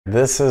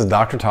This is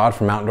Dr. Todd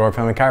from Dora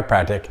Family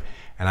Chiropractic,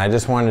 and I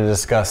just wanted to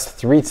discuss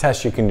 3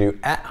 tests you can do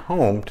at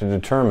home to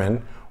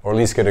determine, or at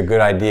least get a good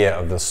idea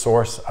of the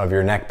source of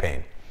your neck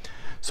pain.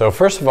 So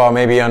first of all,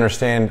 maybe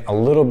understand a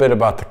little bit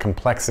about the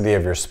complexity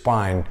of your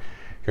spine.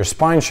 Your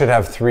spine should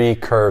have 3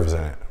 curves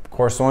in it. Of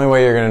course, the only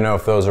way you're going to know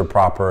if those are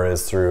proper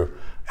is through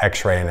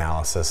x-ray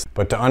analysis.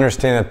 But to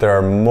understand that there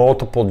are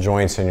multiple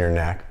joints in your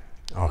neck,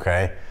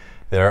 okay?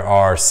 There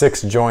are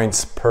 6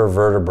 joints per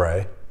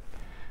vertebrae.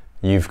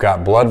 You've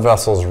got blood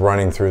vessels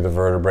running through the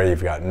vertebrae,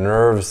 you've got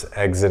nerves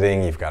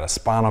exiting, you've got a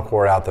spinal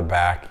cord out the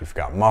back, you've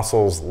got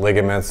muscles,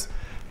 ligaments.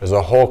 There's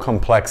a whole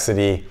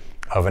complexity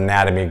of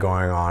anatomy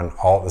going on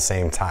all at the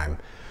same time.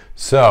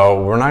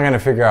 So we're not going to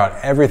figure out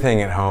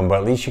everything at home, but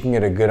at least you can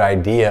get a good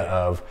idea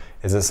of,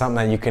 is it something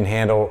that you can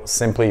handle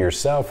simply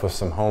yourself with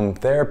some home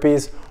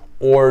therapies,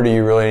 or do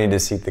you really need to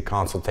seek the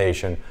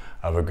consultation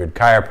of a good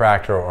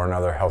chiropractor or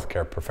another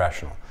healthcare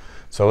professional?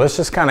 So let's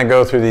just kind of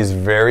go through these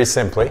very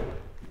simply.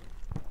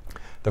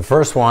 The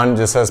first one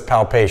just says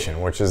palpation,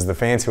 which is the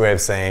fancy way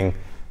of saying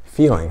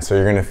feeling. So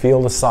you're going to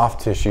feel the soft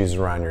tissues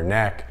around your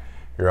neck,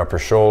 your upper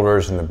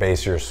shoulders, and the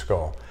base of your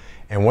skull.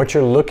 And what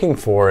you're looking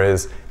for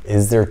is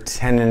there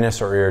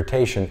tenderness or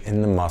irritation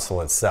in the muscle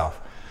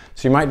itself?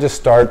 So you might just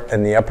start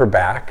in the upper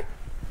back,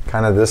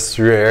 kind of this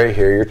through area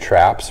here, your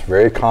traps.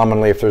 Very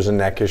commonly, if there's a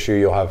neck issue,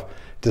 you'll have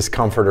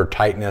discomfort or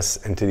tightness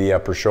into the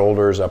upper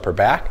shoulders, upper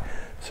back.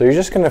 So you're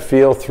just going to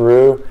feel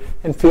through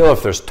and feel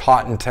if there's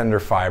taut and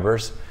tender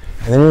fibers.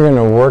 And then you're going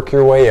to work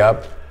your way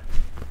up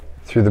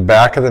through the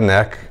back of the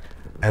neck,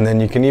 and then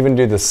you can even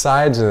do the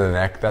sides of the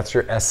neck. That's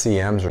your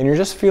SCMs. And you're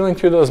just feeling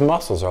through those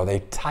muscles. Are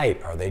they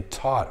tight? Are they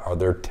taut? Are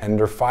there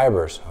tender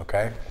fibers?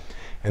 Okay?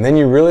 And then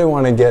you really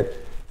want to get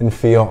and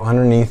feel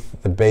underneath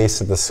the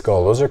base of the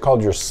skull. Those are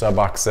called your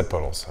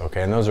suboccipitals.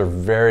 Okay? And those are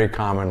very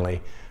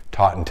commonly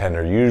taut and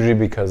tender, usually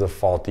because of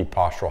faulty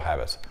postural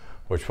habits,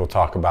 which we'll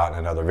talk about in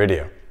another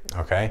video.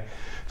 Okay?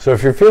 So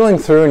if you're feeling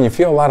through and you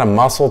feel a lot of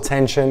muscle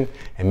tension,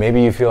 and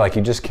maybe you feel like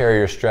you just carry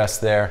your stress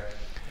there,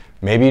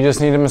 maybe you just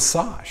need a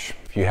massage.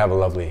 If you have a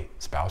lovely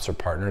spouse or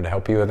partner to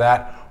help you with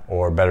that,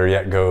 or better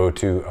yet, go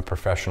to a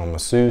professional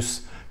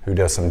masseuse who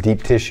does some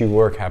deep tissue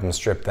work, have them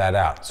strip that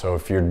out. So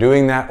if you're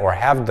doing that or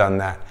have done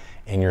that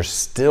and you're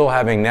still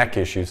having neck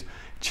issues,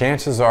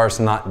 chances are it's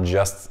not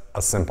just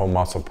a simple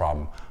muscle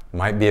problem. It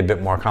might be a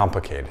bit more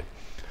complicated.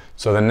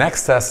 So the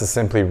next test is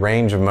simply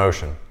range of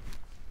motion.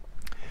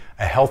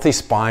 A healthy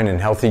spine and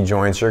healthy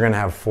joints, you're going to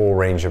have full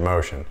range of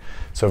motion.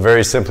 So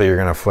very simply, you're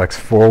going to flex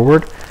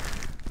forward.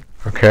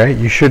 Okay,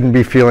 you shouldn't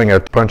be feeling a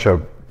bunch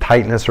of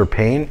tightness or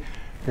pain.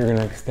 You're going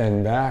to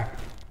extend back.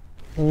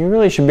 And you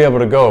really should be able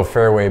to go a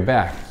fair way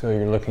back. So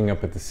you're looking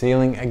up at the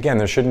ceiling. Again,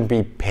 there shouldn't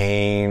be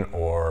pain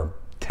or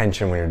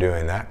tension when you're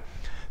doing that.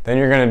 Then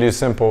you're going to do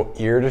simple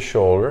ear to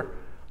shoulder.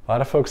 A lot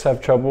of folks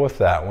have trouble with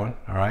that one.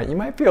 All right, you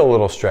might feel a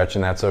little stretch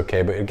and that's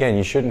okay, but again,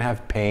 you shouldn't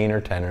have pain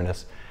or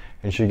tenderness.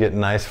 You should get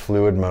nice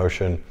fluid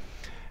motion.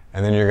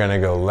 And then you're going to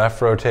go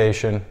left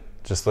rotation,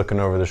 just looking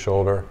over the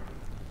shoulder,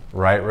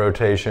 right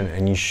rotation,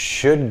 and you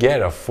should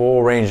get a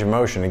full range of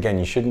motion. Again,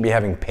 you shouldn't be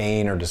having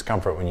pain or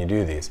discomfort when you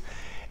do these.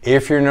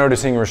 If you're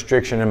noticing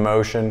restriction in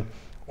motion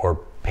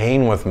or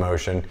pain with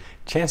motion,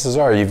 chances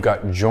are you've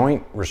got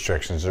joint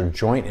restrictions or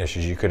joint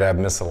issues. You could have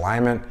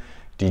misalignment,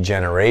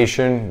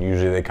 degeneration,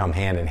 usually they come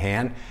hand in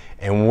hand,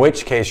 in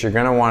which case you're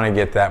going to want to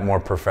get that more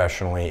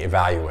professionally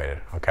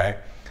evaluated, okay?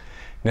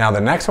 Now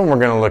the next one we're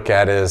going to look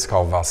at is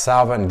called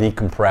Valsalva and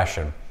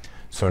decompression.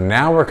 So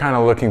now we're kind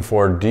of looking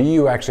for, do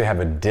you actually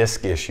have a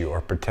disc issue or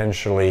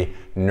potentially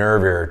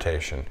nerve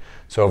irritation?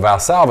 So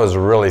Valsalva is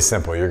really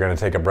simple. You're going to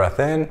take a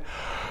breath in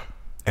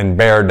and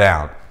bear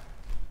down.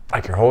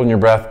 Like you're holding your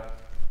breath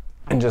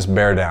and just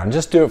bear down.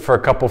 Just do it for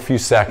a few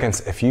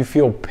seconds. If you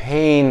feel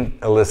pain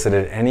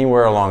elicited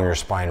anywhere along your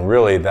spine,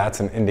 really that's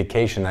an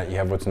indication that you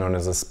have what's known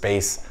as a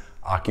space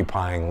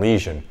occupying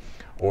lesion,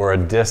 or a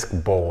disc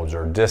bulge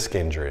or disc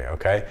injury,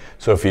 okay?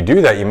 So if you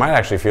do that, you might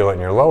actually feel it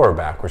in your lower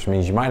back, which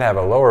means you might have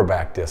a lower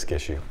back disc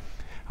issue.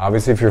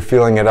 Obviously, if you're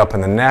feeling it up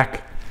in the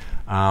neck,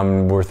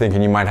 we're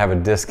thinking you might have a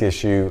disc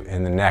issue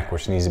in the neck,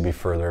 which needs to be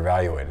further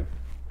evaluated.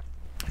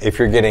 If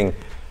you're getting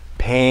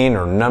pain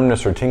or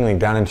numbness or tingling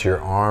down into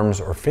your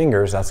arms or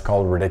fingers, that's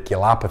called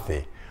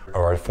radiculopathy,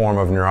 or a form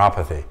of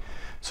neuropathy.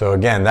 So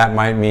again, that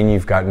might mean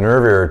you've got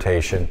nerve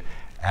irritation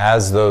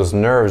as those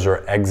nerves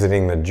are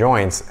exiting the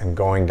joints and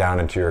going down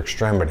into your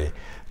extremity.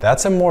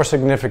 That's a more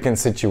significant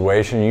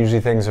situation.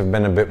 Usually things have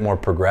been a bit more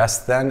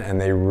progressed then,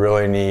 and they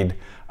really need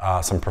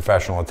some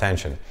professional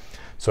attention.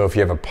 So if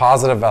you have a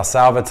positive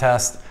Valsalva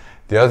test,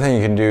 the other thing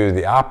you can do,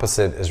 the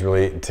opposite, is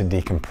really to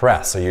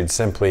decompress. So you'd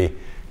simply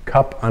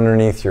cup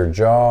underneath your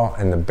jaw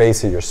and the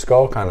base of your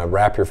skull, kind of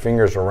wrap your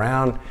fingers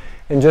around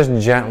and just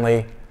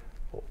gently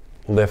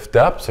lift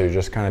up. So you're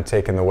just kind of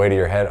taking the weight of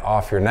your head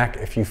off your neck.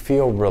 If you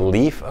feel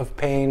relief of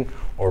pain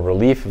or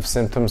relief of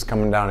symptoms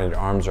coming down in your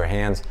arms or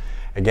hands,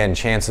 again,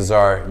 chances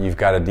are you've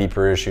got a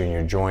deeper issue in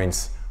your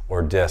joints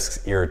or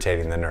discs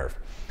irritating the nerve.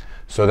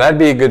 So that'd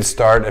be a good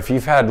start. If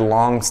you've had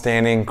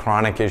long-standing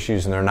chronic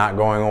issues and they're not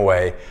going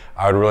away,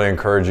 I would really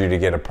encourage you to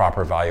get a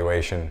proper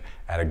evaluation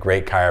at a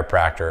great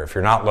chiropractor. If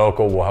you're not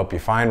local, we'll help you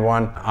find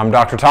one. I'm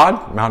Dr.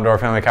 Todd, Mount Dora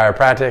Family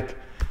Chiropractic.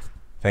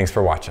 Thanks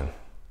for watching.